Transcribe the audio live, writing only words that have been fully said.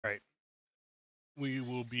We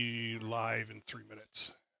will be live in 3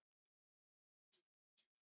 minutes.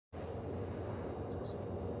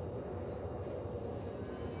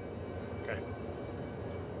 Okay.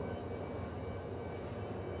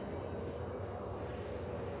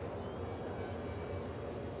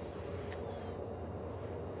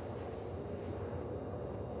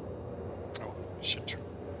 Oh, I should turn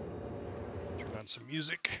on some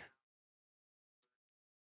music.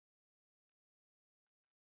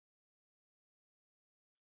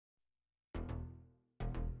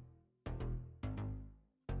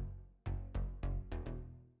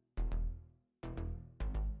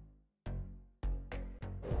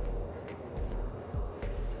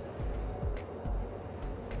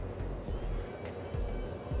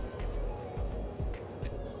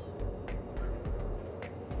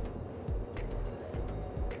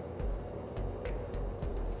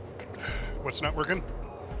 What's not working?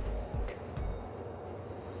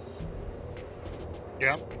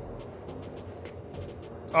 Yeah.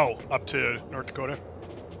 Oh, up to North Dakota.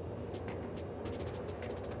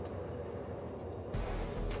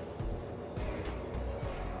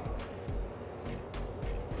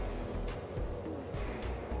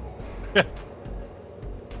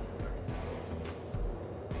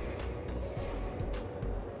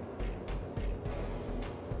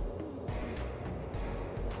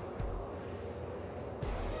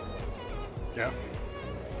 Yeah.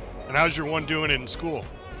 And how's your one doing in school?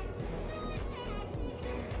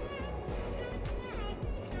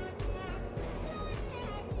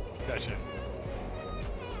 Gotcha.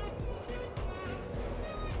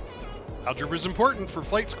 Algebra is important for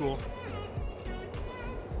flight school.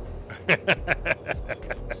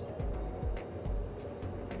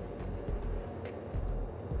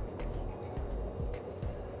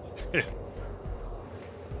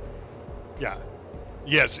 Yeah.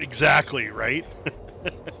 Yes, exactly, right?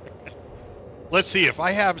 Let's see, if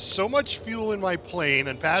I have so much fuel in my plane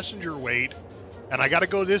and passenger weight, and I got to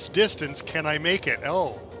go this distance, can I make it?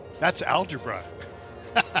 Oh, that's algebra.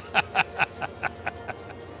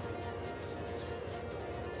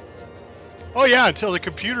 Oh yeah, until the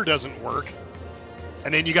computer doesn't work.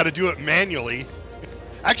 And then you got to do it manually.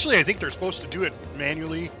 Actually, I think they're supposed to do it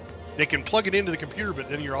manually. They can plug it into the computer, but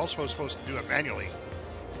then you're also supposed to do it manually.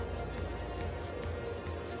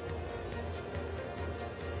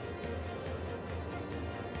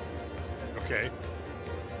 Okay.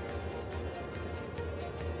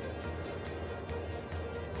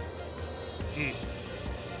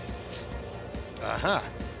 Uh-huh.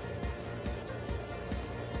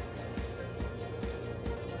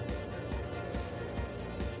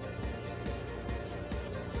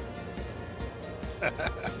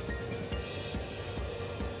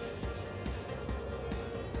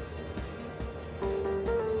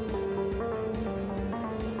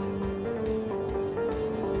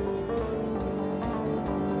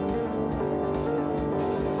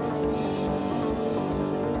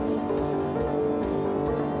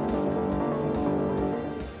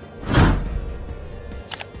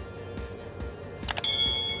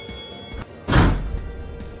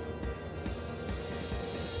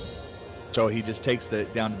 So he just takes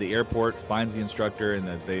it down to the airport, finds the instructor, and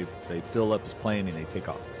they fill up his plane and they take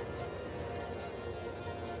off.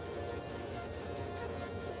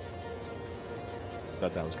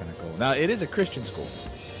 Thought that was kind of cool. Now it is a Christian school,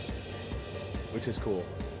 which is cool.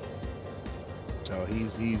 So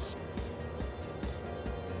he's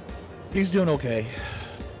doing okay.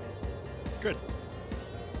 Good.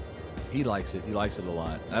 He likes it. He likes it a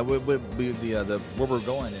lot. With the where we're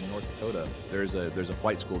going in North Dakota, there's a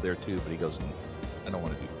flight school there too. But he goes, I don't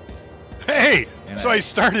want to do that. Hey, and so we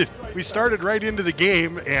started right into the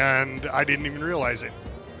game, and I didn't even realize it.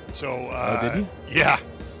 So did you? Yeah.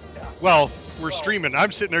 Well, we're streaming.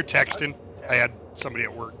 I'm sitting there texting. I had somebody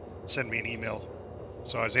at work send me an email,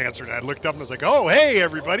 so I was answering. I looked up and I was like, "Oh, hey,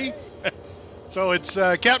 everybody!" So it's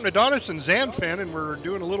Captain Adonis and Zanfen, and we're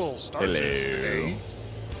doing a little Star Citizen today.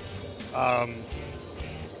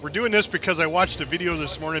 We're doing this because I watched a video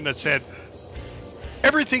this morning that said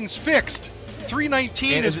everything's fixed.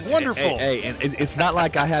 319 is wonderful. Hey, and it's not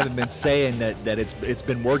like I haven't been saying that it's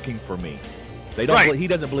been working for me. They don't. Right. He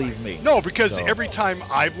doesn't believe me. No, because every time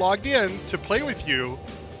I've logged in to play with you,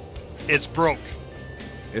 it's broke.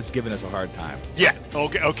 It's giving us a hard time. Yeah.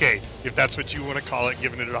 Okay. If that's what you want to call it,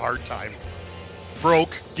 giving it a hard time.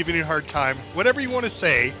 Broke, giving it a hard time, whatever you want to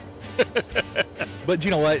say. But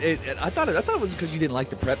you know what? I thought it was because you didn't like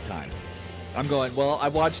the prep time. I'm going, well, I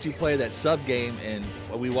watched you play that sub game, and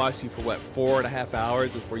we watched you for, 4.5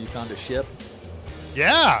 hours before you found a ship?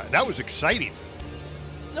 Yeah, that was exciting.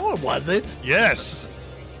 No, it wasn't. Yes.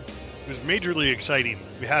 It was majorly exciting.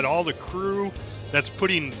 We had all the crew. that's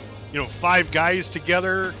putting, 5 guys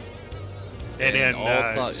together and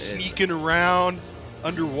then sneaking around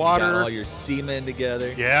underwater. Got all your seamen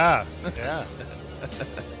together. Yeah.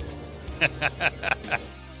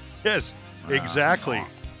 Yes, exactly. I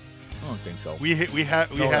don't think so. We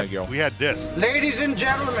had this. Ladies and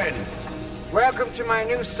gentlemen, welcome to my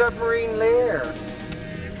new submarine lair.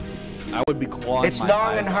 I would be clawing It's my long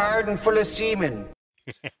eyes and out. hard and full of semen.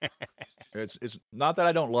 It's not that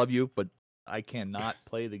I don't love you, but I cannot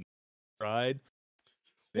play the ride.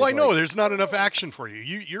 Well, I know there's not enough action for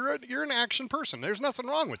you. You're an action person. There's nothing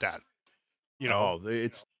wrong with that. Oh,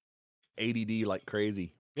 it's ADD like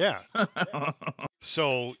crazy. Yeah.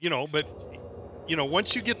 So, but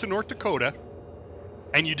once you get to North Dakota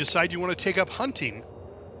and you decide you want to take up hunting,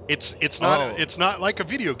 it's not like a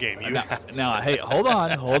video game. Now, hey, hold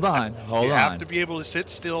on. You have to be able to sit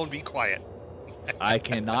still and be quiet. I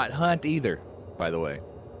cannot hunt either, by the way.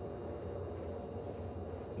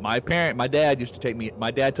 My dad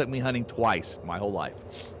took me hunting twice my whole life.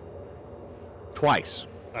 Twice.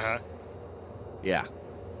 Uh-huh. Yeah.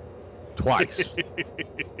 Twice.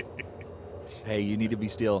 Hey, you need to be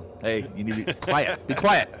still. Hey, you need to be quiet. Be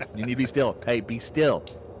quiet. You need to be still. Hey, be still.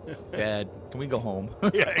 Dad, can we go home?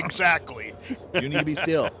 Yeah, exactly. You need to be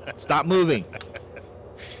still. Stop moving.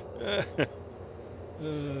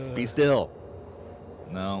 Be still.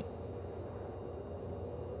 No.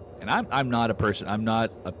 And I'm not a person. I'm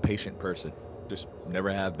not a patient person. Just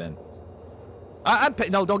never have been.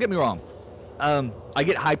 No, don't get me wrong. I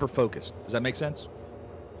get hyper focused. Does that make sense?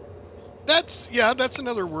 That's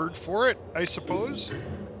another word for it, I suppose.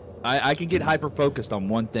 I can get hyper focused on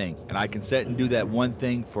one thing, and I can sit and do that one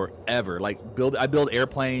thing forever. Like I build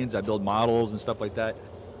airplanes, I build models and stuff like that.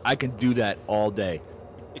 I can do that all day.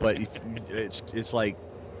 But it's like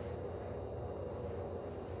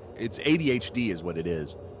it's ADHD is what it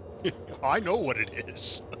is. I know what it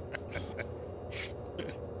is.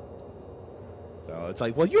 So it's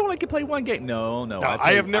like, well, you only can play one game. No.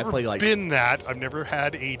 I have never been that. I've never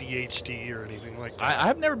had ADHD or anything like that.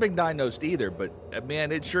 I've never been diagnosed either, but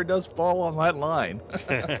man, it sure does fall on that line.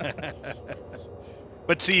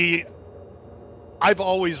 But see, I've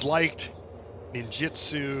always liked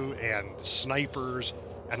ninjutsu and snipers,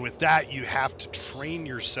 and with that, you have to train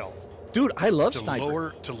yourself. Dude, I love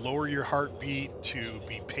sniper. To lower your heartbeat, to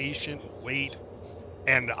be patient, wait.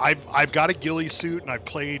 And I've got a ghillie suit, and I've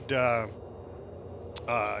played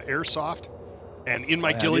airsoft. And in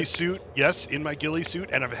my ghillie suit,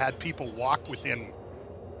 and I've had people walk within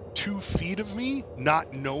 2 feet of me,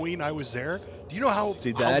 not knowing I was there. Do you know how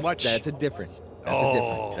much? That's a different.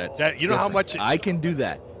 How much? I can do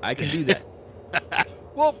that.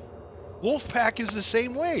 Well, Wolfpack is the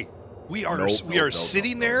same way. We are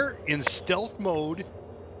sitting there in stealth mode,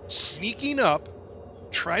 sneaking up,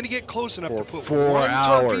 trying to get close enough to put 4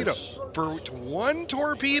 hours. One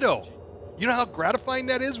torpedo. You know how gratifying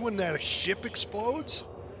that is when that ship explodes?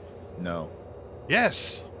 No.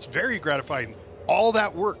 Yes, it's very gratifying. All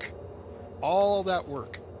that work.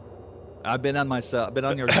 I've been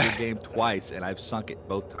on your game twice, and I've sunk it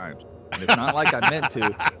both times. And it's not like I meant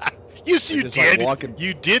to. Yes, you did.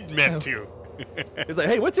 You did meant to. It's like,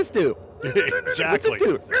 hey, what's this do? Exactly. What's this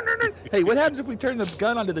do? Hey, what happens if we turn the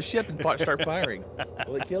gun onto the ship and start firing?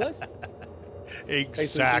 Will it kill us?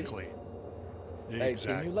 Exactly. Hey,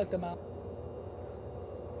 can you let them out?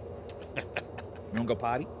 You want to go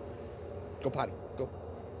potty? Go potty. Go.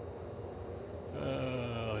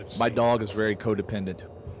 My dog is very codependent.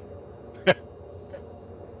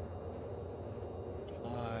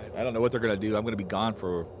 I don't know what they're going to do. I'm going to be gone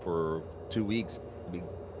for 2 weeks. I'll be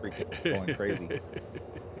freaking going crazy.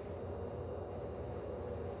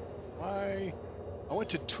 Why? I went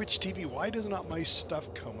to Twitch TV. Why does not my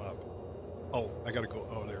stuff come up? Oh, I got to go.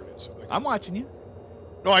 Oh, there it is. I'm watching you.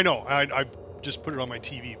 No, I know. I just put it on my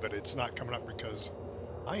TV, but it's not coming up because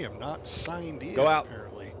I am not signed in. Go out.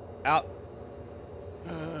 Apparently. Out.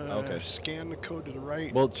 Okay. Scan the code to the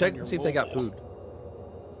right. Well, check and see if they got food.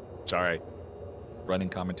 Sorry. Running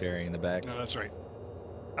commentary in the back. No, that's right.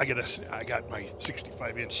 I got my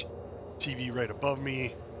 65-inch TV right above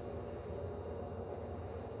me.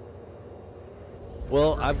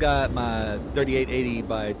 Well, I've got my 3880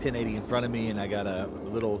 by 1080 in front of me, and I got a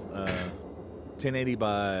little 1080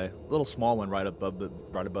 by little small one right above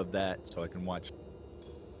that, so I can watch.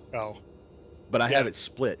 Oh. But I have it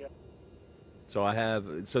split. So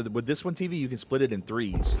with this one TV, you can split it in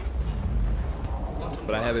 3s.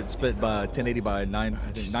 But I have it split by 1080 by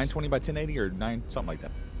 920 by 1080 or 9 something like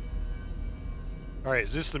that. All right,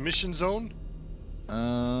 is this the mission zone?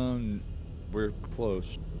 We're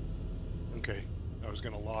close. Okay, I was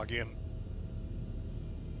gonna log in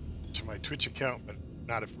to my Twitch account, but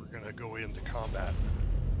not if we're going to go into combat.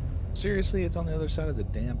 Seriously, it's on the other side of the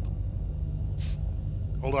damn.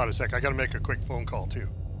 Hold on a sec. I got to make a quick phone call too.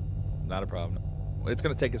 Not a problem. Well, it's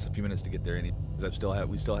going to take us a few minutes to get there, because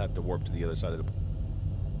we still have to warp to the other side of the.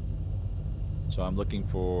 So I'm looking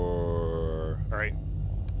for. All right.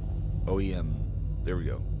 OEM. There we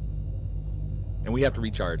go. And we have to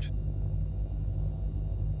recharge.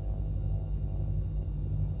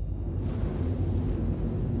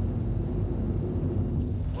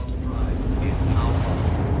 Auto drive is now off.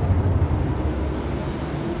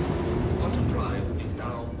 Auto drive is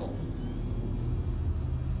now off.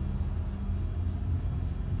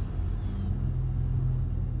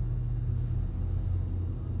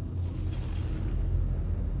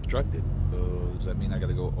 Constructed. So does that mean I got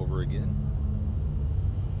to go over again?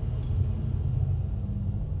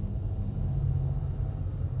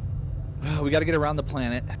 We got to get around the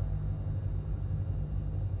planet.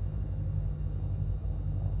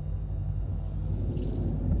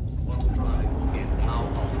 Auto drive is now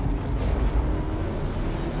off.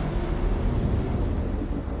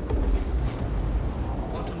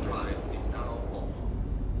 Auto drive is now off.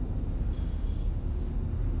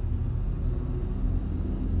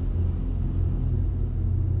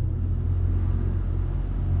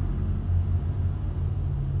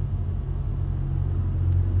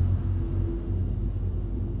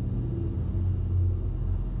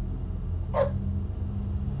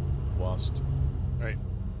 Lost. Right.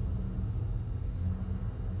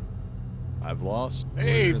 I've lost.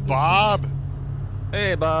 Hey, Where the- Bob.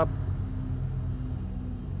 Hey, Bob.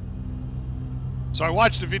 So I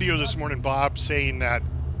watched a video this morning, Bob, saying that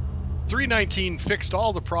 319 fixed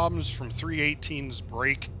all the problems from 318's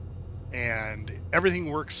break, and everything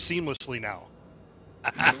works seamlessly now.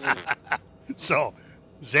 So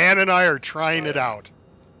Zan and I are trying it out.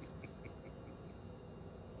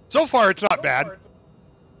 So far, it's not bad.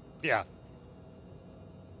 Yeah.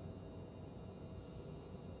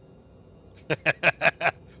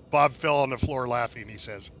 Bob fell on the floor laughing, he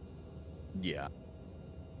says. Yeah.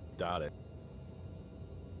 Doubt it.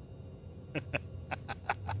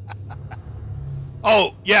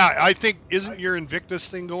 Oh, yeah, I think, isn't your Invictus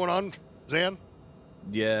thing going on, Zan?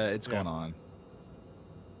 Yeah, it's going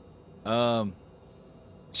on.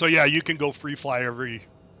 So yeah, you can go free fly every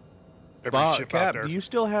Bob, ship Cap, out there. do you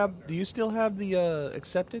still have the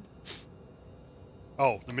accepted?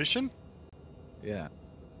 Oh, the mission? Yeah.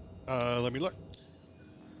 Let me look.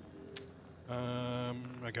 I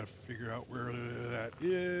gotta figure out where that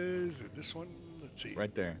is. Is it this one? Let's see.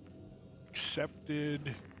 Right there.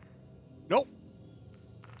 Accepted. Nope.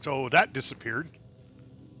 So that disappeared.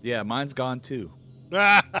 Yeah, mine's gone too.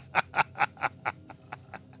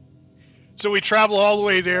 So we travel all the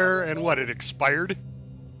way there, and what? It expired.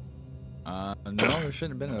 No, there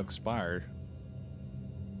shouldn't have been an expired.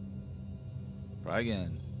 Try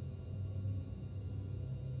again.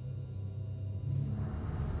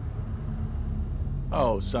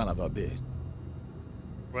 Oh, son of a bitch.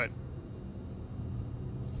 What?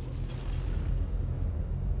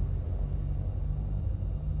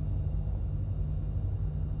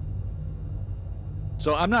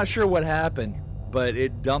 So I'm not sure what happened, but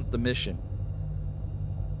it dumped the mission.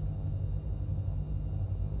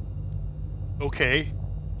 Okay.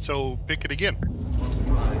 So pick it again.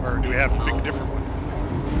 Or do we have to pick a different one?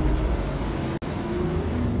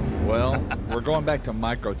 Well, we're going back to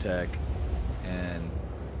Microtech, and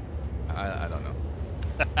I don't know.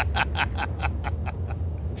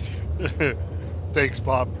 Thanks,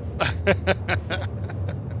 Bob.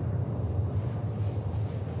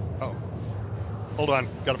 Oh. Hold on.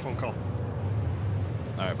 Got a phone call.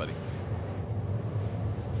 All right, buddy.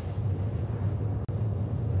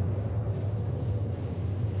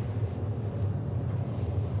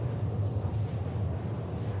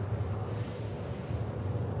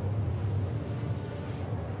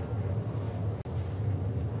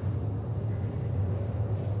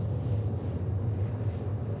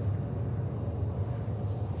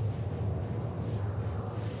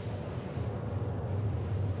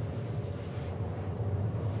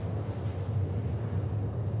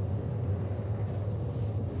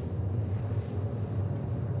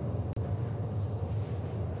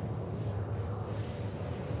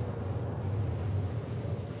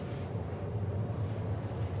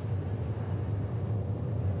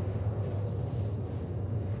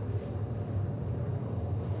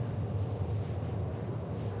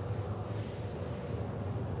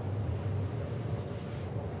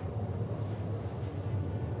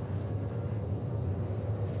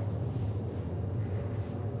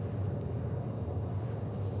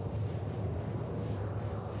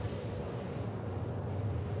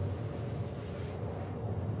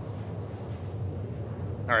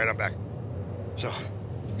 All right, I'm back.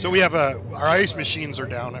 So we have our ice machines are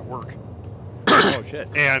down at work. Oh shit.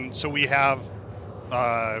 And so we have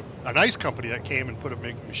an ice company that came and put a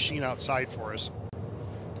machine outside for us,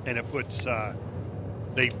 and it puts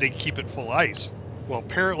they keep it full of ice. Well,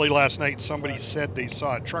 apparently last night somebody said they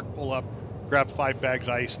saw a truck pull up, grab 5 bags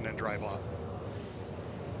of ice, and then drive off.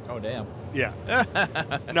 Oh damn. Yeah.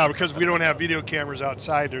 No, because we don't have video cameras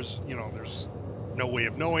outside. There's no way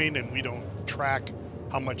of knowing, and we don't track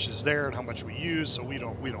how much is there and how much we use, so we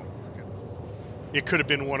don't fucking. It could have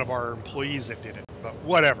been one of our employees that did it, but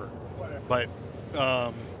whatever. But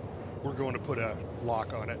we're going to put a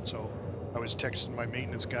lock on it. So I was texting my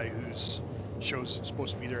maintenance guy who's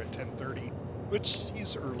supposed to be there at 10:30, which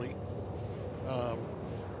he's early.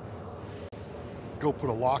 Go put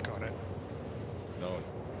a lock on it. No.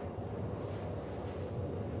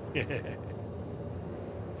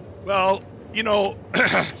 Well,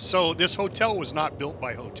 so this hotel was not built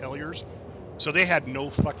by hoteliers, so they had no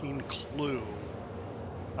fucking clue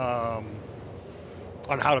on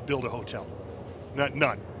how to build a hotel.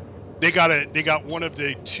 None. They got one of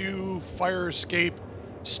the 2 fire escape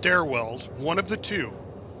stairwells. One of the 2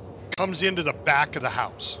 comes into the back of the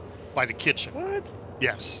house by the kitchen. What?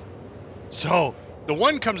 Yes. So the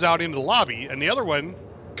one comes out into the lobby, and the other one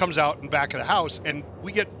comes out in back of the house, and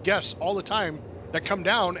we get guests all the time that come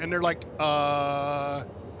down, and they're like, how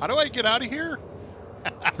do I get out of here?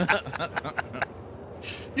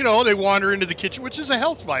 They wander into the kitchen, which is a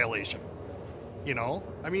health violation.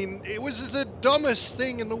 I mean, it was the dumbest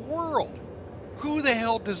thing in the world. Who the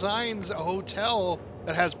hell designs a hotel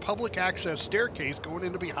that has public access staircase going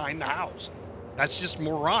into behind the house? That's just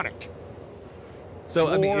moronic. So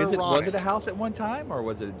I mean, was it a house at one time, or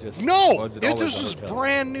was it just no? Was it This was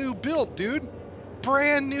brand new built, dude.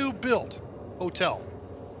 Brand new built hotel,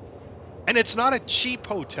 and it's not a cheap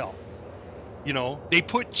hotel. They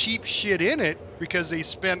put cheap shit in it because they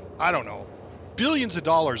spent, I don't know, billions of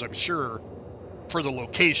dollars, I'm sure, for the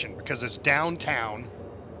location, because it's downtown,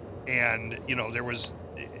 and there was,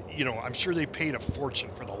 I'm sure they paid a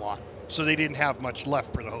fortune for the lot, so they didn't have much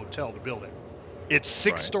left for the hotel to build it. It's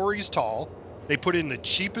 6 stories tall. They put in the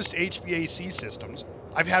cheapest HVAC systems.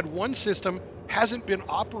 I've had one system hasn't been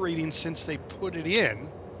operating since they put it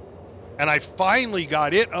in, and I finally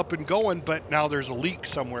got it up and going, but now there's a leak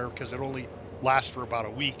somewhere because it only lasts for about a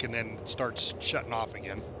week and then starts shutting off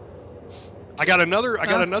again. I got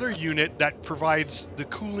another unit that provides the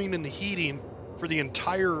cooling and the heating for the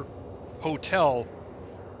entire hotel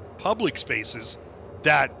public spaces,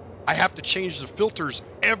 that I have to change the filters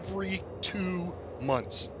every 2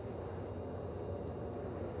 months.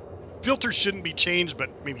 Filters shouldn't be changed, but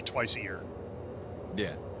maybe twice a year.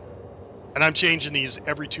 Yeah. And I'm changing these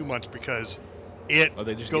every 2 months because it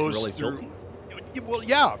they just goes really through. filthy? Well,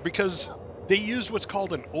 yeah, because they use what's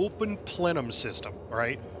called an open plenum system,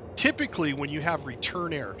 right? Typically, when you have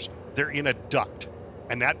return airs, they're in a duct,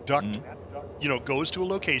 and that duct, goes to a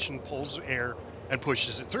location, pulls air, and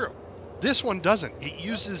pushes it through. This one doesn't. It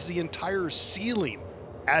uses the entire ceiling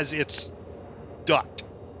as its duct.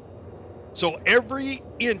 So every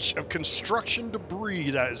inch of construction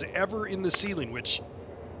debris that is ever in the ceiling, which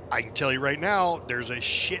I can tell you right now, there's a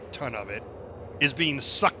shit ton of it, is being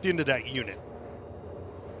sucked into that unit.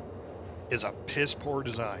 Is a piss poor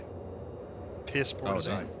design. Piss poor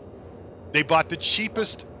design. Damn. They bought the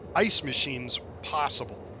cheapest ice machines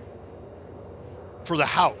possible for the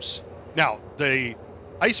house. Now, the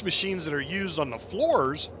ice machines that are used on the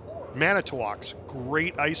floors, Manitowoc's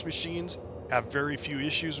great ice machines, have very few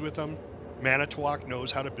issues with them. Manitowoc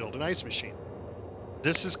knows how to build an ice machine.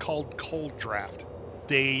 This is called cold draft.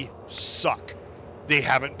 They suck. They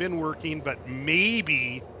haven't been working, but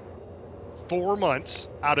maybe 4 months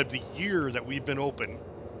out of the year that we've been open.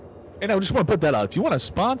 And I just want to put that out. If you want to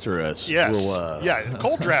sponsor us, yes,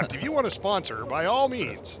 cold draft. If you want to sponsor, by all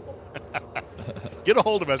means, get a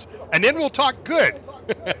hold of us, and then we'll talk good.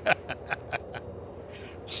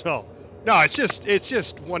 So, no, it's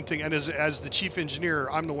just one thing. And as the chief engineer,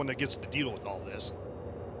 I'm the one that gets to deal with all this,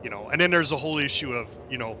 And then there's the whole issue of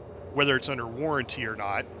whether it's under warranty or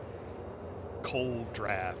not. Cold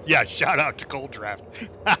draft. Yeah, shout out to cold draft.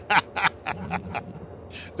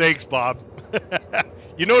 Thanks, Bob.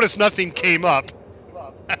 You notice nothing came up.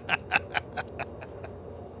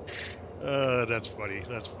 That's funny.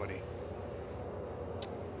 That's funny.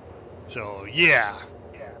 So, yeah.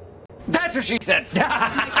 That's what she said.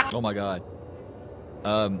 Oh my God.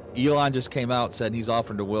 Elon just came out, said he's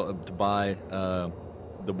offering to buy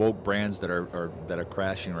the woke brands that are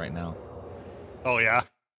crashing right now. Oh yeah.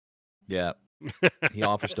 Yeah. He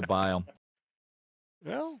offers to buy them.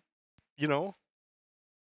 Well,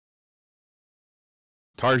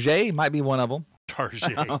 Tarjay might be one of them.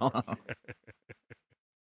 Tarjay.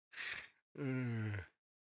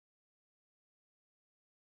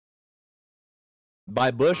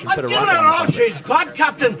 Buy Bush and I'm put a giving rocket her on all the front of it. she's got,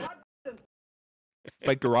 Captain.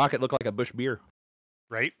 Make the rocket look like a Bush beer.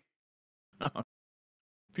 Right?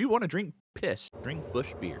 If you want to drink piss, drink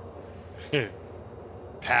Bush beer.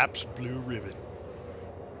 Pabst Blue Ribbon.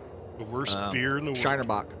 The worst beer in the world.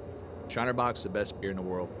 Shinerbach. Shinerbach's the best beer in the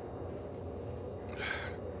world.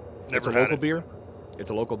 Never It's a had local it. beer. It's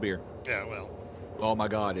a local beer. Yeah, well, Oh my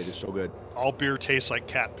God, it is so good. all beer tastes like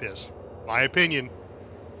cat piss. My opinion.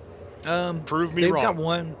 Prove me They've wrong. got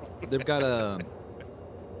one. They've got a.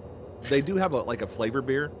 They do have a flavor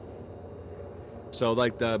beer. So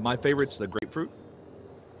like my favorite's the grapefruit.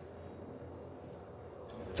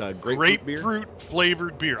 It's a grapefruit beer. Grapefruit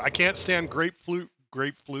flavored beer. I can't stand grapefruit.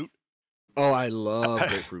 Oh, I love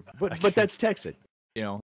grapefruit, but that's Texan. You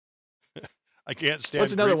know. I can't stand.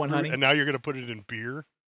 What's another one, grapefruit, honey? And now you're gonna put it in beer?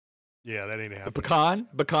 Yeah, that ain't The happening.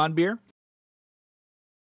 pecan beer.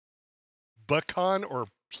 Pecan or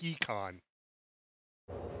pecan?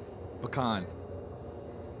 Pecan.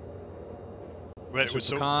 But it was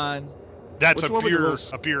so. pecan. That's What's the one with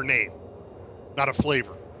the a beer name, not a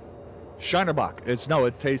flavor. Shinerbach. It's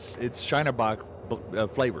Shinerbach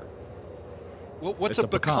flavor. Well, what's It's a a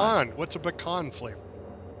pecan. pecan? What's a pecan flavor?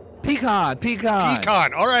 Pecan.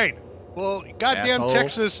 Pecan. All right. Well, goddamn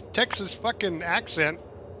Asshole. Texas fucking accent.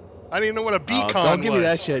 I didn't even know what a pecan was. Don't give me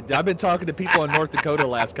that shit. I've been talking to people in North Dakota the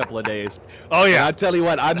last couple of days. Oh And yeah. I tell you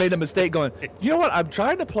what, I made a mistake going, you know what? I'm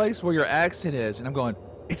trying to place where your accent is. And I'm going,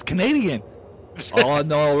 it's Canadian. Oh,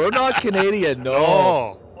 no, we're not Canadian. No.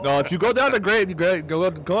 Oh. No, if you go down to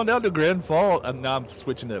go down to Grand Falls. Now I'm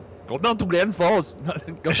switching to go down to Grand Falls.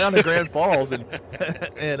 Go down to Grand Falls.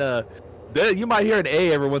 And you might hear an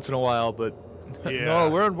A every once in a while, but Yeah. no,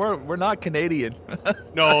 we're not Canadian.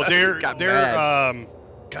 No, Got they're mad.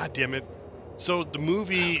 God damn it. So the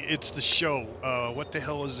movie, it's the show. What the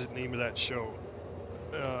hell is the name of that show?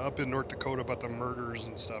 Up in North Dakota about the murders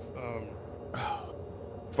and stuff.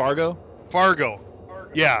 Fargo? Fargo.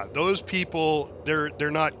 Yeah, those people,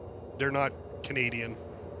 they're not Canadian,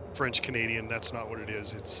 French Canadian. That's not what it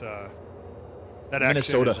is. It's that accent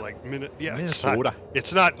Minnesota. is like Minnesota.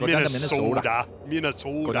 It's not Go down to Minnesota.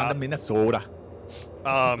 Go down to Minnesota.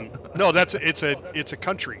 No, it's a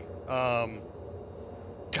country.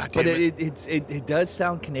 God damn But it. it does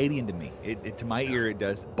sound Canadian to me. To my ear, it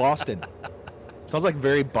does. Boston. Sounds like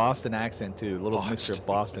very Boston accent too. A little mixture of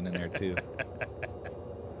Boston in there too.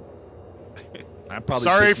 I'm probably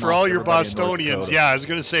Sorry pissing for off all your everybody in North Bostonians. Dakota. Yeah, I was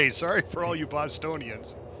gonna say sorry for all you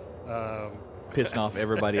Bostonians. Pissing off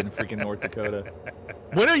everybody in freaking North Dakota.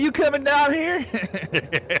 When are you coming down here?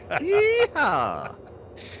 Yeehaw!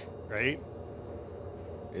 Right?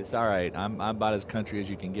 It's all right. I'm about as country as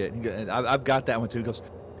you can get. I've got that one too. He goes,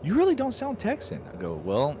 you really don't sound Texan. I go,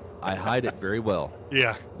 well, I hide it very well.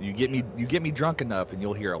 Yeah. You get me drunk enough, and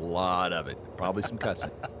you'll hear a lot of it. Probably some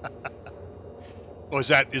cussing. Oh, is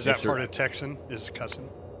that Yes, sir. part of Texan? Is cussing?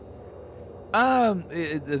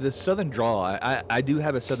 The southern drawl. I do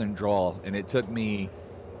have a southern drawl, and it took me,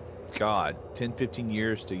 God, 10, 15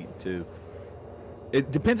 years to.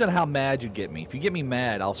 It depends on how mad you get me. If you get me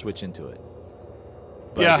mad, I'll switch into it.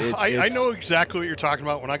 But Yeah, I know exactly what you're talking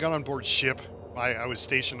about. When I got on board ship, I was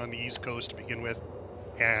stationed on the East Coast to begin with,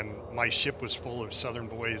 and my ship was full of Southern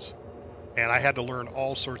boys, and I had to learn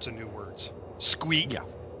all sorts of new words. Squeak. Yeah.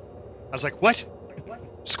 I was like, what?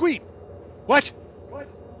 Squeak. What?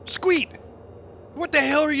 Squeak. What the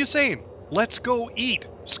hell are you saying? Let's go eat.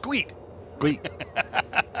 Squeak. Squeak.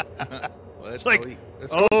 It's like,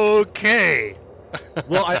 okay.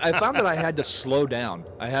 Well, I found that I had to slow down.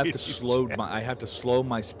 I have to slow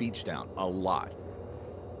my speech down a lot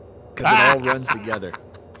because it all runs together.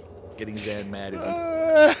 Getting Zan mad is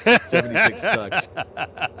 76 sucks.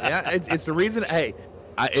 Yeah, it's the reason. Hey,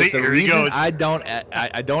 it's the reason I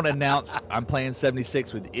don't announce I'm playing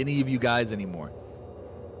 76 with any of you guys anymore.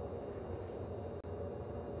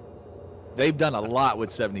 They've done a lot with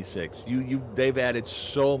 76. They've added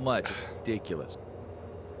so much. It's ridiculous.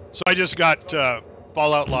 So I just got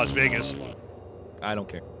Fallout Las Vegas. I don't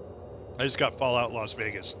care. I just got Fallout Las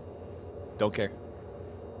Vegas. Don't care.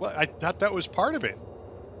 Well, I thought that was part of it.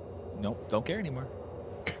 Nope, don't care anymore.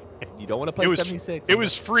 You don't want to play 76. It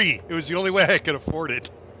was free. It was the only way I could afford it.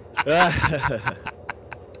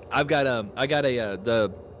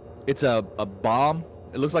 It's a bomb.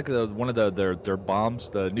 It looks like one of their bombs,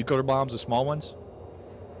 the nuclear bombs, the small ones.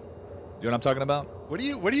 You know what I'm talking about? What are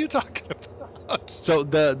you talking about? So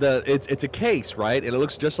it's a case, right? And it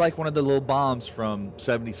looks just like one of the little bombs from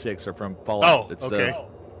 76 or from Fallout. Oh, okay.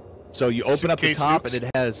 So you open up the Suitcase top,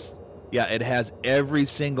 nukes? and it has every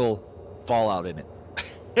single Fallout in it.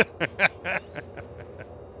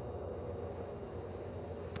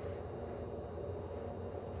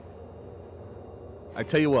 I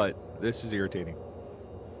tell you what, this is irritating.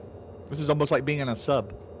 This is almost like being in a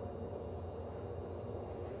sub.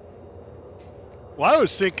 Well, I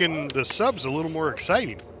was thinking the sub's a little more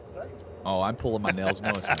exciting. Oh, I'm pulling my nails.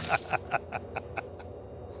 No, it's not.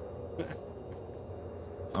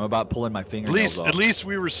 I'm about pulling my fingernails off. At least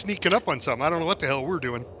we were sneaking up on something. I don't know what the hell we're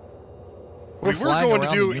doing. We're We were flying going to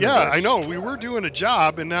around do, the yeah, I universe. know. We were doing a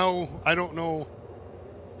job, and now I don't know.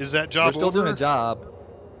 Is that job We're still over? doing a job.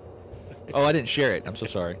 Oh, I didn't share it. I'm so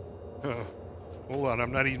sorry. Hold on,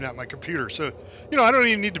 I'm not even at my computer. So, I don't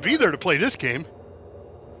even need to be there to play this game.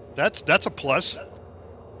 That's a plus.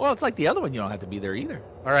 Well, it's like the other one. You don't have to be there either.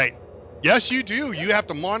 All right. Yes, you do. You have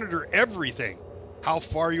to monitor everything. How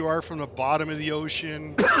far you are from the bottom of the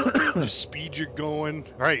ocean, the speed you're going.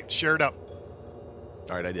 All right, share it up.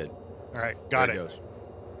 All right, I did. All right, got There it. goes.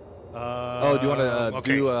 Oh, Do you want to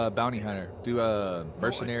okay. do bounty hunter? Do a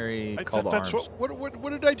mercenary, I call thought to that's arms.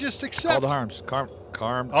 what did I just accept? Call to arms. Call to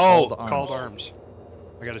arms. Call to arms.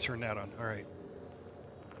 I got to turn that on. All right.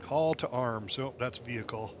 Call to arms. Oh, that's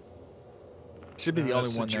vehicle. Should be the only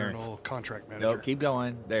That's one there. journal, contract manager. No, keep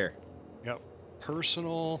going. There. Yep.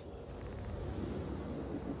 Personal.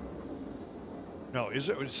 No, is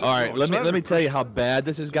it? All right, no, let it's not me a tell you how bad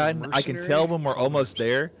this has gotten. I can mercenary? tell when we're Call almost arms.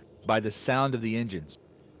 there by the sound of the engines.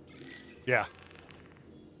 Yeah.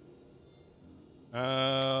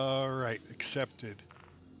 All right, accepted.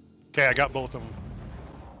 Okay, I got both of them.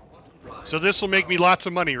 So this will make me lots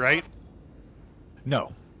of money, right?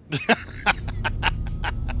 No.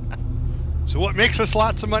 So what makes us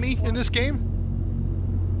lots of money in this game?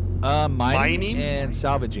 Mining and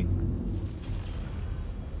salvaging.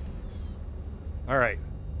 All right.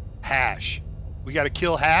 Hash. We got to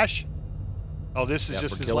kill Hash? Oh, this is Yep,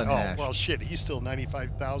 just we're his killing oh, Hash. well, shit. He's still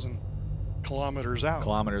 95,000 kilometers out.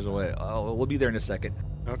 Kilometers away. Oh, we'll be there in a second.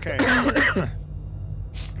 Okay.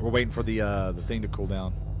 We're waiting for the thing to cool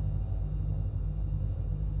down.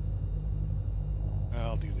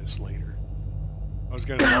 I'll do this later. I was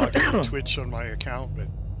going to log into Twitch on my account, but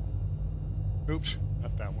oops,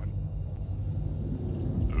 not that one.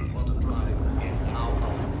 Quantum drive is now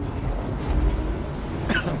on.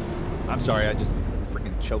 I'm sorry, I just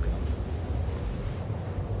freaking choking.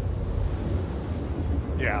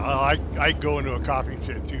 Yeah, I go into a coughing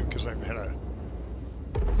fit too because I've had a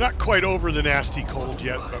not quite over the nasty cold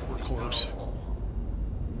yet, but we're close.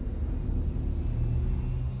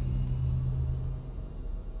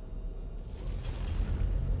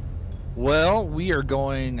 Well, we are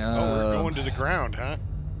going. Oh, we're going to the ground, huh?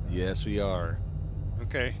 Yes, we are.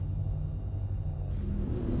 Okay.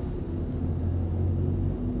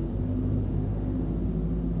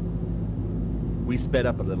 We sped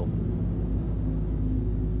up a little.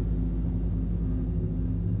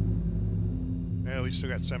 Yeah, we still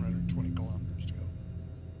got 720 kilometers to go.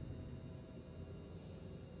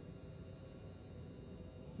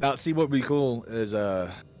 Now, see what would be cool is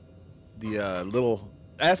the little.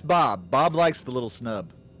 Ask Bob. Bob likes the little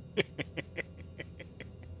snub.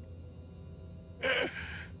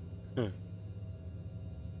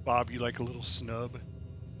 Bob, you like a little snub?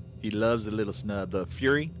 He loves the little snub. The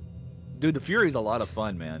Fury, dude. The Fury's a lot of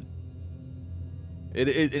fun, man. And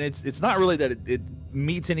it's not really that it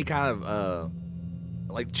meets any kind of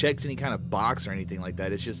like checks any kind of box or anything like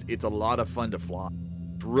that. It's a lot of fun to fly.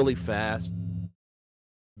 It's really fast.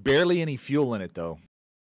 Barely any fuel in it though.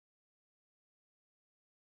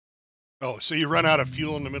 Oh, so you run out of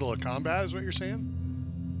fuel in the middle of combat, is what you're saying?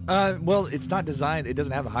 Well, it's not designed. It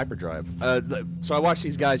doesn't have a hyperdrive. So I watched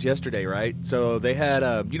these guys yesterday, right? So they had,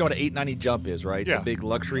 you know what an 890 jump is, right? Yeah. The big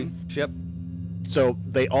luxury ship. So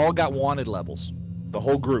they all got wanted levels, the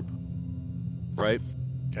whole group, right?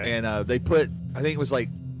 Okay. And they put, I think it was like,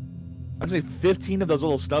 I'd say 15 of those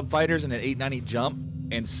little snub fighters in an 890 jump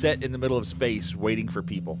and set in the middle of space waiting for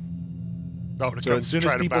people. Oh, to So come as soon as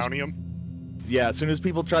try to people- bounty him? Yeah, as soon as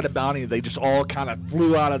people tried to bounty, they just all kind of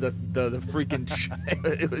flew out of the freaking.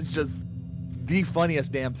 It was just the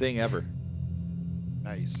funniest damn thing ever.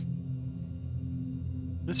 Nice.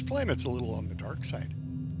 This planet's a little on the dark side.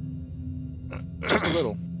 Just a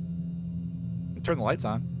little. Turn the lights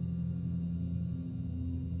on.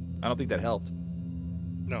 I don't think that helped.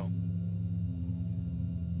 No.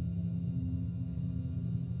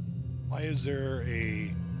 Why is there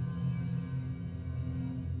a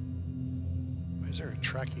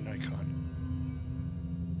tracking icon?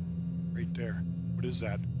 Right there. What is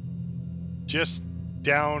that? Just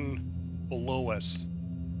down below us.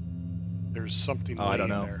 There's something Oh, I laying don't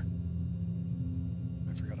know. there.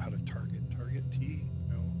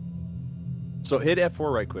 So hit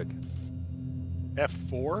F4 right quick.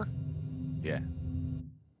 F4? Yeah.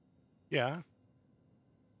 Yeah.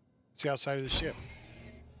 It's the outside of the ship.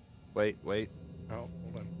 Wait. Oh,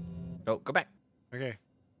 hold on. Oh, go back. Okay.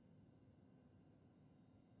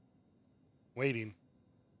 Waiting.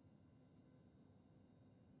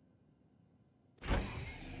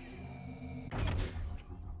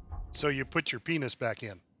 So you put your penis back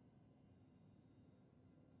in.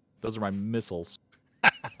 Those are my missiles.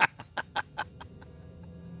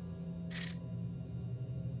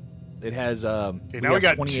 It has Okay, now we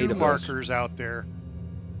got 28 two of those. markers out there.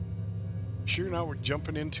 Sure, now we're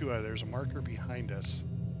jumping into there's a marker behind us.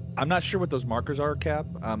 I'm not sure what those markers are, Cap.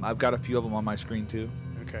 I've got a few of them on my screen too.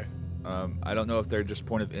 Okay. I don't know if they're just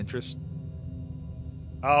point of interest.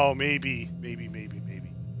 Oh, maybe.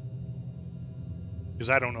 Because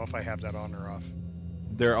I don't know if I have that on or off.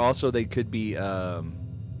 They could be allied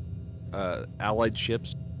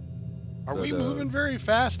ships. Are we moving very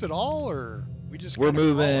fast at all, or we just? We're kinda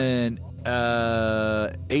moving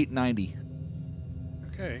 890.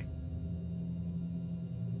 Okay.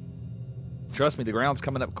 Trust me, the ground's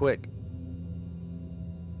coming up quick.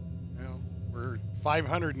 Well, we're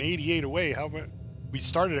 588 away. How about we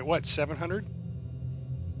started at what, 700?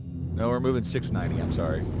 No, we're moving 690. I'm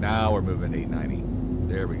sorry. Now we're moving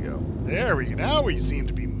 890. There we go. There we go. Now we seem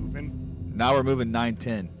to be moving. Now we're moving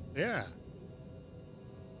 910. Yeah.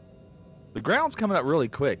 The ground's coming up really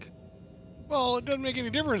quick. Well, it doesn't make any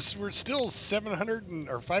difference. We're still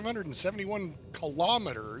 571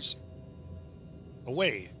 kilometers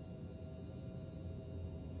away.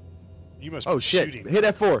 You must Oh be shit! shooting. Hit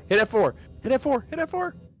F4! Hit F4! Hit F4! Hit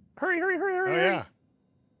F4! Hurry! Oh yeah. I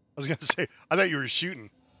was gonna say. I thought you were shooting.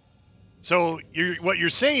 So what you're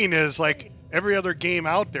saying is, like every other game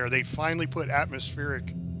out there, they finally put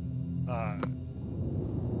atmospheric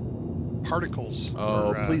particles.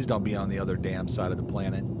 Oh, please don't be on the other damn side of the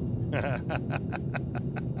planet.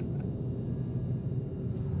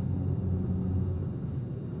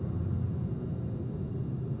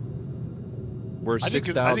 We're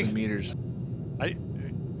 6,000 meters.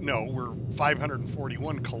 No, we're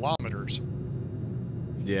 541 kilometers.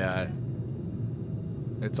 Yeah.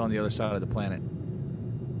 It's on the other side of the planet.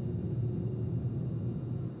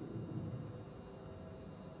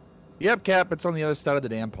 Yep, Cap, it's on the other side of the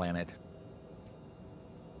damn planet.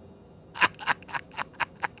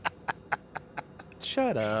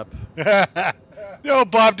 Shut up. No,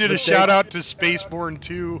 Bob did Mistakes. a shout out to Spaceborne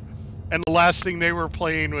 2, and the last thing they were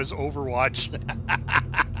playing was Overwatch.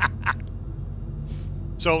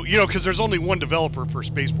 So, because there's only one developer for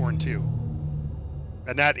Spaceborne 2,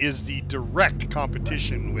 and that is the direct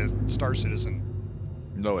competition with Star Citizen.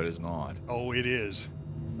 No, it is not. Oh, it is.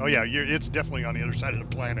 Oh, yeah, it's definitely on the other side of the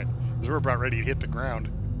planet, because we're about ready to hit the ground.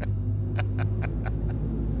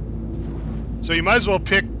 So you might as well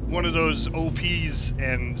pick one of those OPs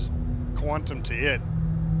and quantum to it.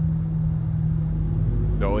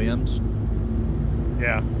 The OEMs?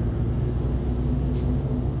 Yeah.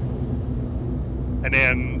 And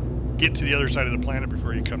then get to the other side of the planet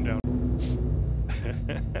before you come down.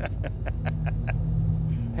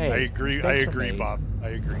 Hey, I agree, Bob. I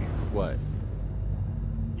agree. What?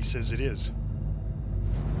 He says it is.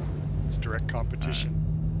 It's direct competition.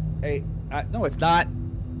 Hey, no, it's not.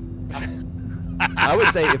 I would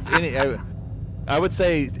say if any, I would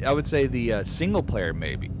say the single player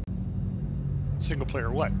maybe Single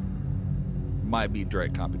player what? might be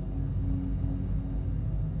direct competition.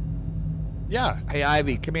 Yeah. Hey,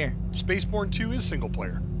 Ivy, come here. Spaceborne 2 is single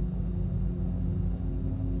player.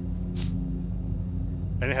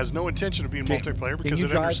 And it has no intention of being multiplayer because you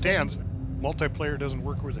it drive understands multiplayer doesn't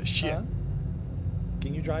work with a shit.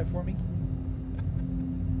 Can you drive for me?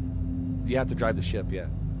 You have to drive the ship, yeah.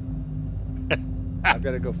 I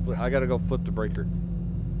gotta go flip the breaker.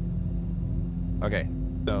 Okay,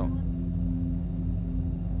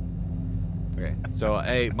 so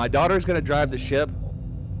hey, my daughter's gonna drive the ship.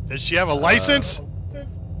 Does she have a license?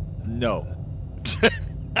 No.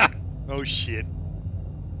 Oh shit.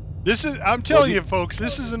 I'm telling you folks,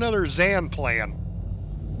 this is another Zan plan.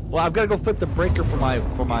 Well, I've got to go flip the breaker for my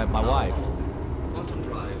wife. Quantum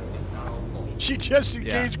drive is now off. She just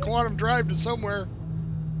engaged quantum drive to somewhere.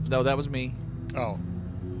 No, that was me. Oh.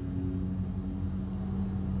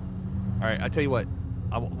 All right, I tell you what.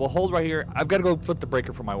 We'll hold right here. I've got to go flip the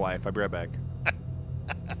breaker for my wife. I'll be right back.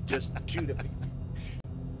 Just shoot it.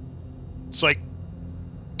 It's like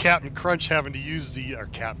Captain Crunch having to use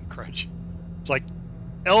Captain Crunch. It's like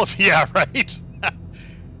yeah, right? It's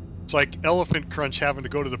like Elephant Crunch having to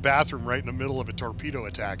go to the bathroom right in the middle of a torpedo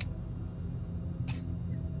attack.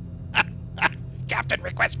 Captain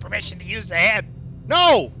requests permission to use the head.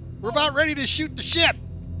 No! We're about ready to shoot the ship.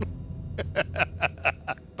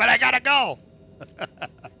 But I gotta go.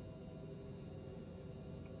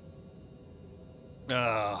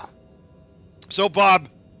 So Bob,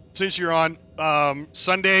 since you're on,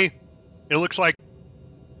 Sunday, it looks like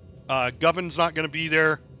Govan's not going to be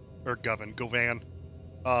there, or Govan.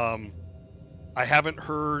 I haven't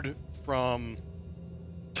heard from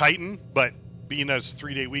Titan, but being as a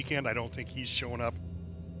 3-day weekend, I don't think he's showing up.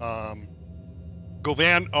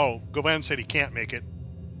 Govan said he can't make it,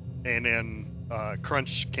 and then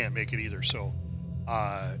Crunch can't make it either. So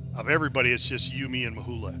of everybody, it's just you, me, and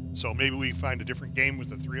Mahula. So maybe we find a different game with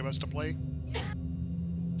the three of us to play.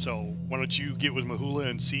 So why don't you get with Mahula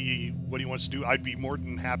and see what he wants to do? I'd be more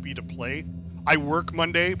than happy to play. I work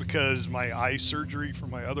Monday because my eye surgery for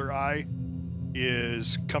my other eye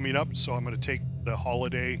is coming up, so I'm going to take the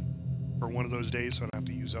holiday for one of those days, so I don't have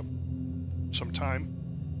to use up some time.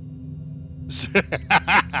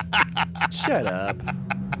 Shut up.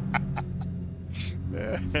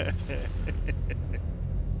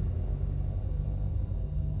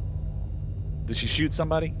 Did she shoot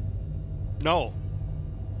somebody? No.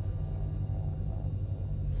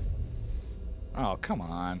 Oh, come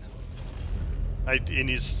on. And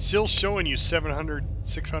he's still showing you 700,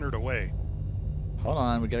 600 away. Hold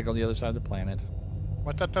on, we gotta go to the other side of the planet.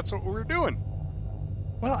 I thought that's what we were doing.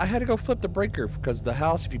 Well, I had to go flip the breaker because the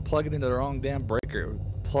house, if you plug it into the wrong damn breaker,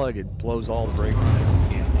 it blows all the breakers.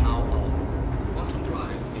 Is now on. Quantum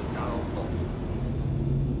drive is now off.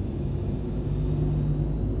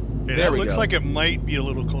 Okay, There that we looks go. like it might be a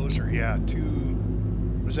little closer. Yeah,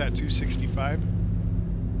 what is that, 265?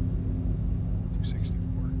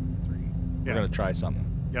 264, 3. We're Yeah. gonna try something.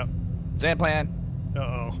 Yep. Zanfen.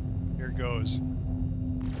 Uh-oh. Here it goes.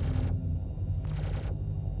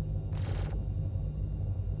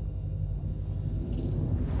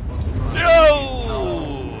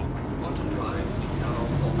 No! Quantum drive is now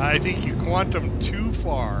off. I think you quantum too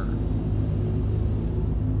far.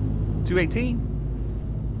 218.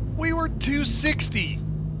 We were 260.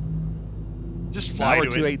 Just Now fly we're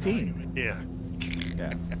to it. 218. Yeah.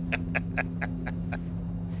 Yeah.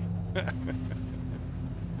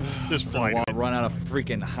 Just fly to it. Run out of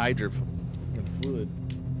freaking fluid.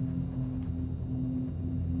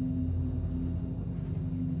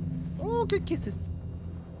 Oh, good kisses.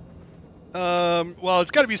 Well,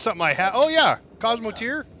 it's got to be something I have. Oh yeah,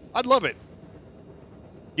 Cosmoteer. I'd love it.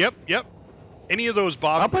 Yep. Any of those,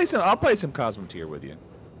 Bob. I'll play some Cosmoteer with you.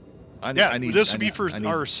 This would be for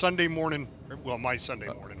our Sunday morning. Well, my Sunday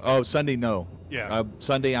morning. Oh, Sunday no. Yeah.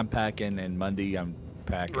 Sunday I'm packing, and Monday I'm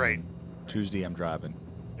packing. Right. Tuesday I'm driving.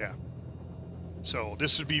 Yeah. So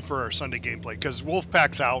this would be for our Sunday gameplay because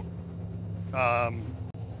Wolfpack's out.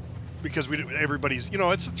 Because everybody's,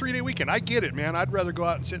 it's a 3-day weekend. I get it, man. I'd rather go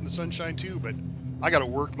out and sit in the sunshine too, but I got to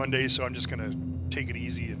work Monday, so I'm just gonna take it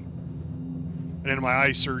easy. And then my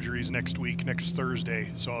eye surgery's next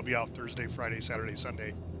Thursday, so I'll be out Thursday, Friday, Saturday,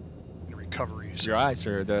 Sunday in recovery. So. Your eyes,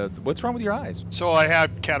 sir. What's wrong with your eyes? So I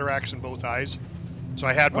had cataracts in both eyes. So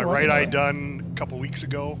I had my right eye right. done a couple weeks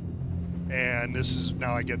ago, and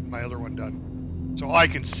now I get my other one done. So I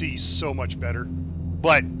can see so much better.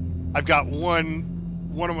 But I've got one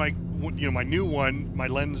of my, my new one, my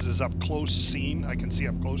lens is up close seen. I can see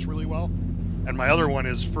up close really well. And my other one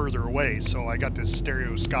is further away. So I got this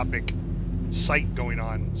stereoscopic sight going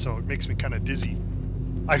on. So it makes me kind of dizzy.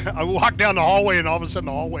 I walk down the hallway and all of a sudden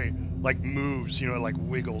the hallway like moves, like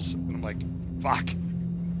wiggles. And I'm like, fuck.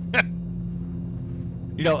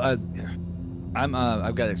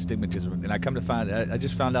 I've got astigmatism, and I come to find I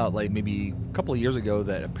just found out like maybe a couple of years ago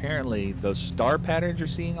that apparently those star patterns you're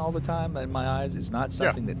seeing all the time in my eyes is not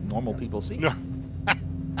something that normal people see. No.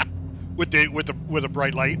 with a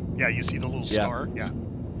bright light, yeah, you see the little star, yeah.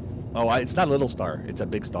 Oh, it's not a little star; it's a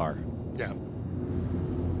big star. Yeah.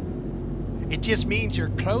 It just means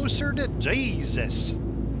you're closer to Jesus.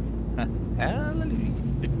 Hallelujah.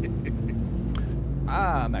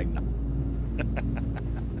 Magna.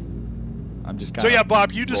 I'm just so yeah,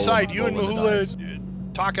 Bob, you decide. You and rolling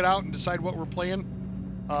Mahula talk it out and decide what we're playing.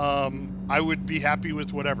 I would be happy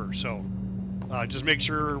with whatever. So just make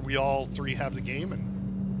sure we all three have the game. And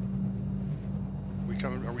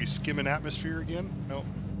are we skimming atmosphere again? No.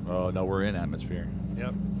 Oh no, we're in atmosphere.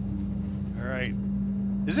 Yep. All right.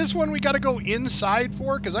 Is this one we got to go inside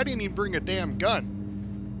for? Because I didn't even bring a damn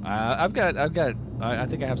gun. I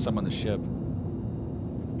think I have some on the ship.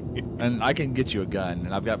 And I can get you a gun,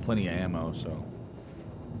 and I've got plenty of ammo, so.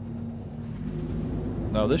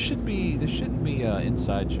 No, this shouldn't be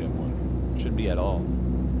inside ship one. Shouldn't be at all.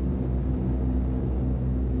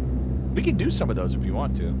 We can do some of those if you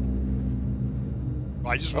want to.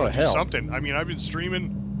 I just want to do hell. something. I mean, I've been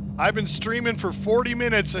streaming I've been streaming for 40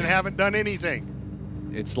 minutes and haven't done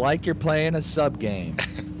anything. It's like you're playing a sub game.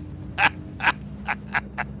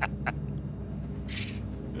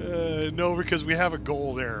 No, because we have a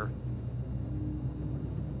goal there.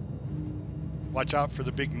 Watch out for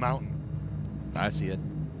the big mountain. I see it.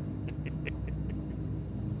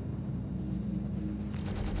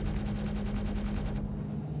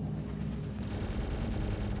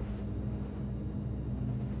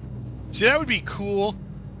 See, that would be cool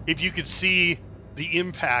if you could see the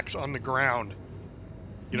impacts on the ground.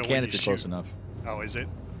 You know, can when if you you're close shoot. enough. Oh, is it?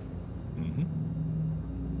 Mm-hmm.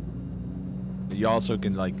 You also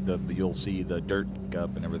can you'll see the dirt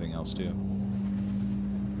up and everything else too.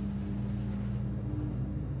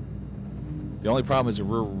 The only problem is that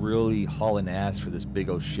we're really hauling ass for this big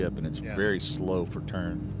old ship, and it's very slow for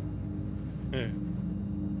turn.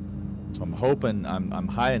 So I'm hoping I'm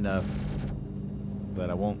high enough that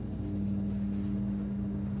I won't.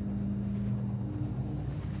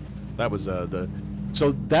 That was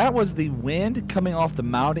so that was the wind coming off the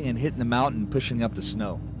mountain and hitting the mountain, pushing up the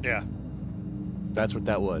snow. Yeah. That's what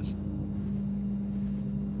that was.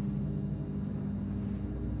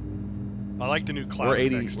 I like the new cloud We're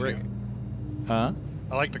 80. effects too. Huh?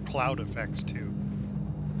 I like the cloud effects too.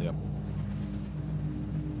 Yep.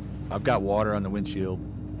 I've got water on the windshield.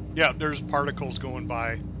 Yeah, there's particles going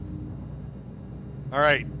by. All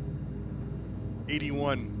right.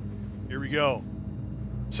 81. Here we go.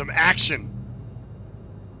 Some action.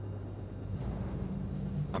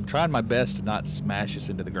 I'm trying my best to not smash us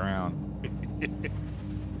into the ground.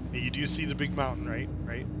 You do see the big mountain, right?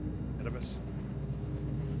 Right ahead of us.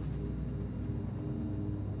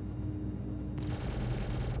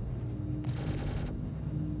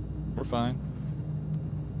 We're fine.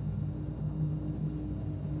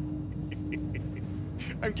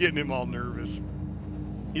 I'm getting him all nervous.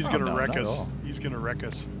 He's gonna wreck us. He's gonna wreck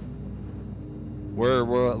us.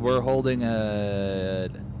 We're holding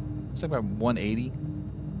at it's like about 180,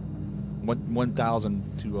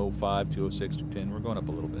 1,205, 206, 210. We're going up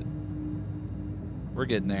a little bit. We're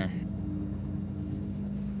getting there.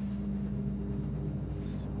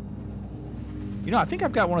 You know, I think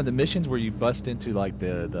I've got one of the missions where you bust into like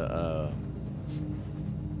the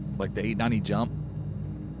 890 jump.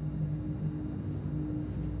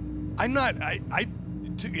 I'm not.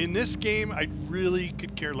 In this game, I really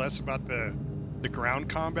could care less about the ground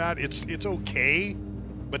combat. It's okay,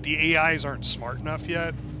 but the AIs aren't smart enough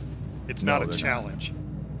yet. It's not a challenge.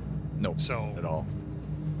 No, so at all.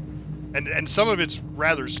 And some of it's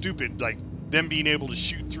rather stupid, like them being able to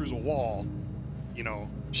shoot through the wall, you know,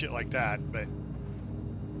 shit like that. But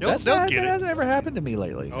they'll get it. That hasn't ever happened to me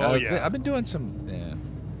lately. Oh yeah, I've been doing some. Yeah.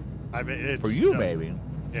 I mean, it's for you, maybe.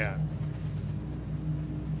 Yeah.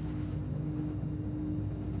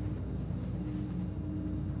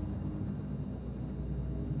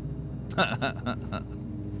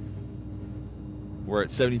 We're at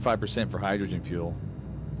 75% for hydrogen fuel.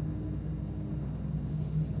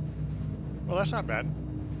 Well, that's not bad.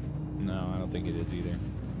 No, I don't think it is either.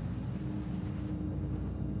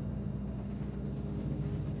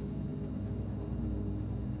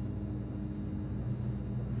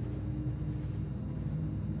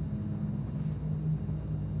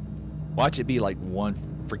 Watch it be like one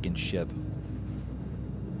freaking ship.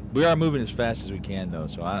 We are moving as fast as we can, though,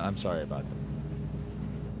 so I'm sorry about that.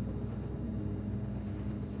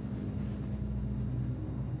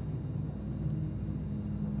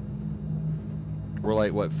 We're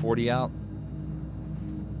like, what, 40 out?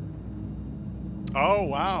 Oh,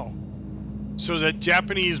 wow. So that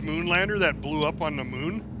Japanese moon lander that blew up on the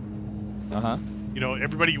moon? Uh-huh. You know,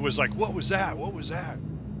 everybody was like, what was that? What was that?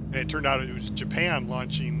 And it turned out it was Japan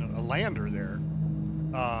launching a lander there.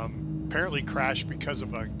 Apparently crashed because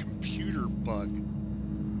of a computer bug.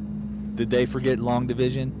 Did they forget long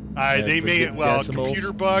division? They made it, well, decimals? A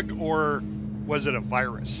computer bug, or was it a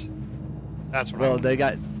virus? That's what. Well, they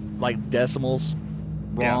got like decimals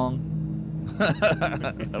wrong.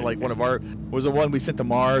 Yeah. Like one of our was the one we sent to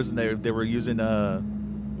Mars, and they were using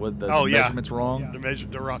what the measurements wrong. Yeah,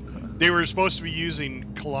 they're wrong. They were supposed to be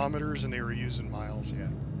using kilometers, and they were using miles. Yeah.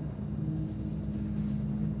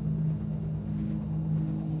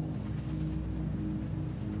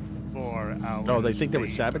 Oh, they think they were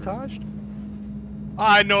sabotaged?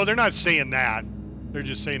 No, they're not saying that. They're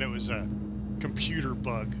just saying it was a computer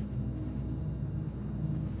bug.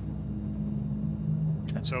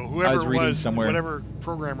 So whoever it was, whatever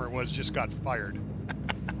programmer it was, just got fired.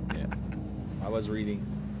 Yeah, I was reading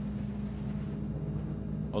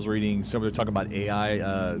somebody talking about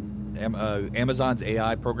AI, Amazon's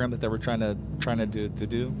AI program that they were trying to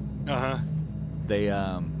do. Uh-huh.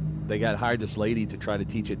 They they got hired this lady to try to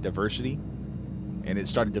teach it diversity, and it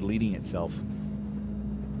started deleting itself.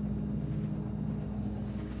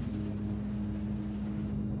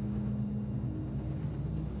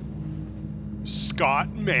 Scott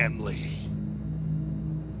Manley.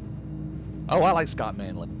 Oh, I like Scott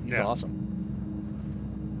Manley. He's Yeah. awesome.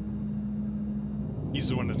 He's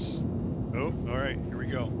the one that's... Oh, all right, here we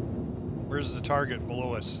go. Where's the target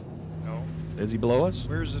below us? No. Is he below us?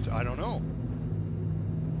 Where's it? I don't know.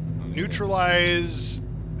 Neutralize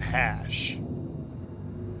hash.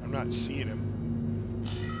 I'm not seeing him.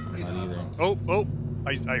 Not either. Oh,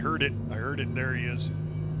 I heard it. I heard it. There he is.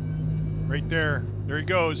 Right there. There he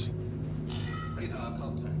goes. Radar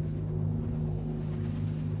contact.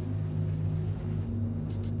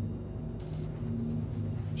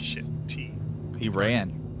 Shit, T. He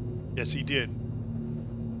ran. Yes, he did.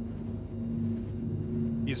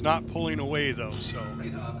 He's not pulling away though, so.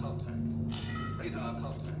 Radar contact. Radar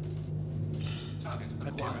contact. Target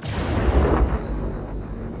God damn acquired. it.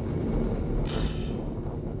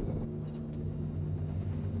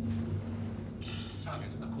 Target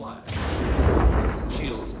acquired.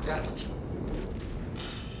 Shields damaged.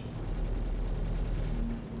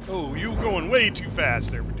 Oh, you going way too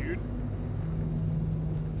fast there, dude.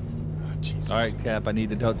 Oh, Jesus. All right, Cap. I need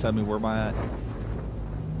to tell me where am I at.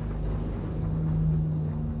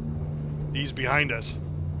 He's behind us.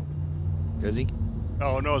 Is he?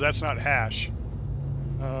 Oh no, that's not hash.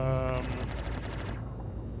 Let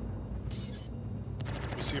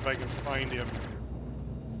me see if I can find him.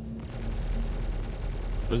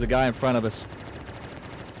 There's a guy in front of us.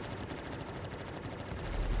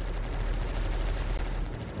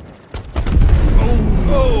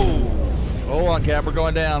 Oh! Hold on, Cap. We're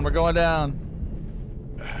going down. We're going down.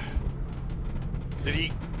 Did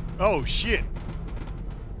he? Oh shit!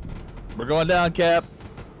 We're going down, Cap.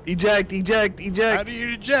 Eject, eject, How eject. do you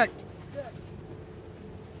eject?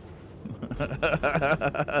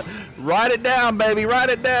 Write it down, baby. Write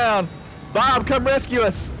it down. Bob, come rescue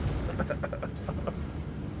us.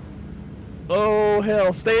 Oh,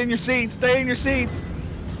 hell. Stay in your seats. Stay in your seats.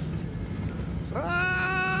 Ah!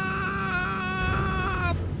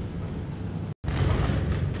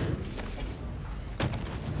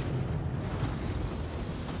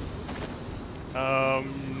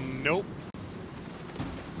 Nope.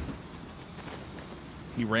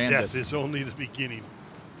 He ran Death us. is only the beginning.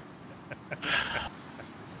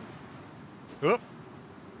 Oop.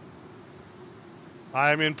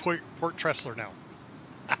 I'm in Port Tressler now.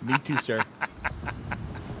 Me too, sir.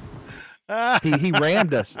 He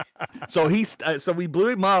rammed us. So so we blew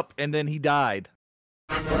him up and then he died.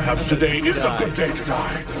 Perhaps today is a good day to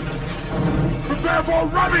die. Prepare for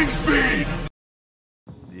running speed!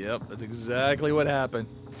 Yep, that's exactly what happened.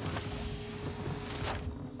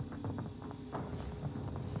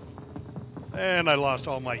 And I lost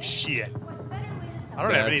all my shit. I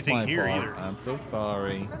don't have anything my here fault. either. I'm so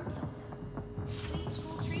sorry.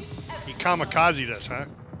 He kamikazed us, huh?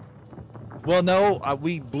 Well, no,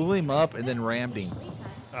 we blew him up and then rammed him.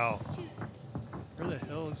 Oh. Where the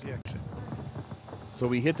hell is the exit? So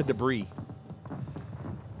we hit the debris.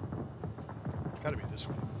 It's gotta be this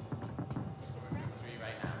way. Storage room 3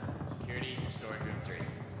 right now. Security to storage room 3.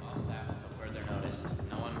 Small staff until further notice.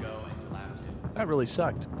 No one go into lab 2. That really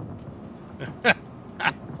sucked.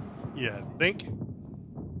 Yeah, think?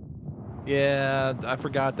 Yeah, I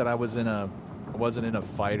forgot that I wasn't in a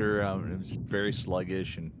fighter. It was very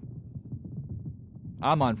sluggish, and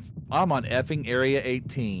I'm on effing area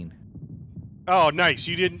 18. Oh, nice.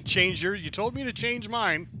 You didn't change yours. You told me to change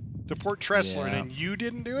mine to Port Tressler, Yeah. and then you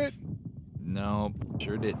didn't do it? No,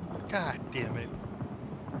 sure didn't. God damn it.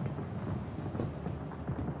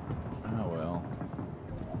 Oh well.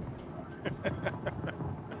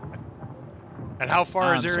 And how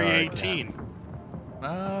far is I'm Area sorry, 18?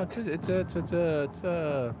 It's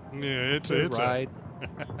a Yeah, it's good a ride.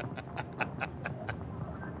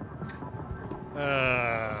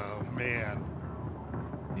 Oh man.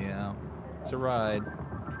 Yeah, it's a ride.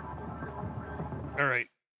 All right,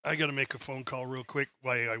 I gotta make a phone call real quick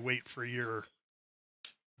while I wait for your.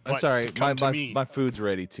 That's butt all to right. come to me. My food's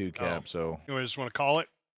ready too, Cap. Oh. So You just want to call it?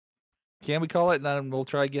 can we call it and then we'll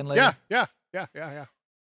try again later? Yeah.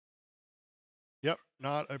 Yep,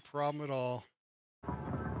 not a problem at all.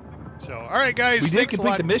 So, all right, guys. We did thanks a complete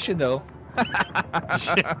lot. the mission though.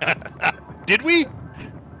 Did we?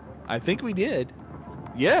 I think we did.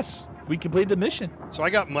 Yes, we completed the mission. So I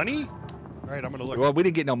got money? All right, I'm gonna look. Well, we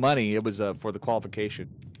didn't get no money. It was for the qualification.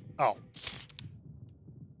 Oh.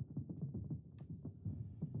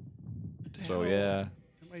 What the So hell yeah, am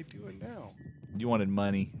I doing now? you wanted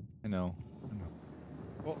money. I know.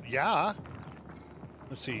 Well, yeah.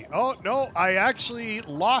 Let's see. Oh no, I actually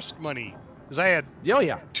lost money because I had Oh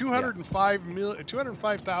yeah.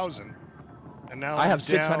 205,000, and now I I'm have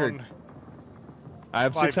 600. down. I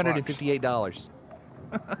have $5. $658.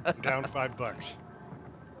 I'm down $5.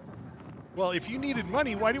 Well, if you needed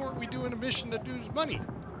money, why weren't we doing a mission that does money?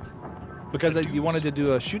 Because The you wanted dues. to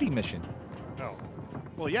do a shooting mission. No.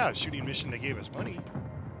 Well, yeah, a shooting mission. They gave us money.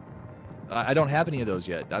 I don't have any of those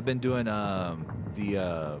yet. I've been doing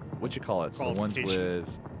the what you call it? The ones with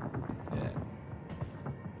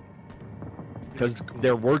because It looks cool.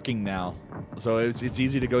 they're working now, so it's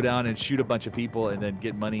easy to go down and shoot a bunch of people and then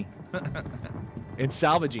get money. And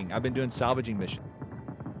salvaging. I've been doing salvaging missions.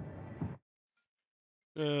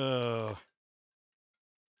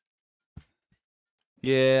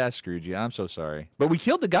 Yeah, I screwed you. I'm so sorry. But we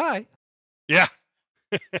killed the guy. Yeah.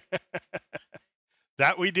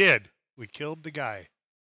 That we did. We killed the guy.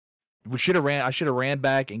 We should have ran. I should have ran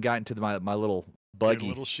back and got into my little buggy. Your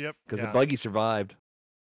little ship. Because the buggy survived.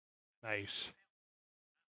 Nice.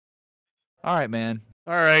 All right, man.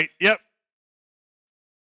 All right. Yep.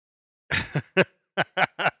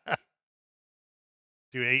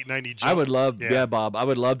 Do 890 jump. I would love, yeah, Bob. I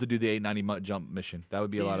would love to do the 890 jump mission. That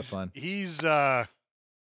would be a lot of fun. He's going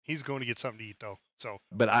to get something to eat though. So,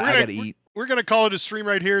 but I gotta eat. We're gonna call it a stream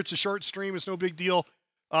right here. It's a short stream. It's no big deal.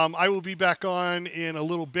 I will be back on in a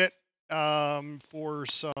little bit for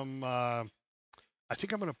some. I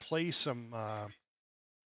think I'm gonna play some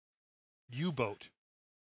UBoat.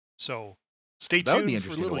 So stay tuned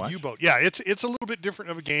for a little UBoat. Yeah, it's a little bit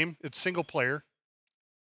different of a game. It's single player,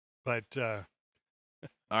 but.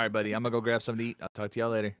 All right, buddy. I'm gonna go grab something to eat. I'll talk to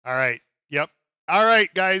y'all later. All right. Yep. All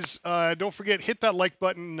right, guys. Don't forget, hit that like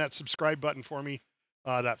button and that subscribe button for me.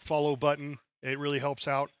 That follow button. It really helps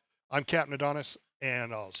out. I'm Captain Adonis,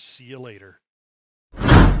 and I'll see you later.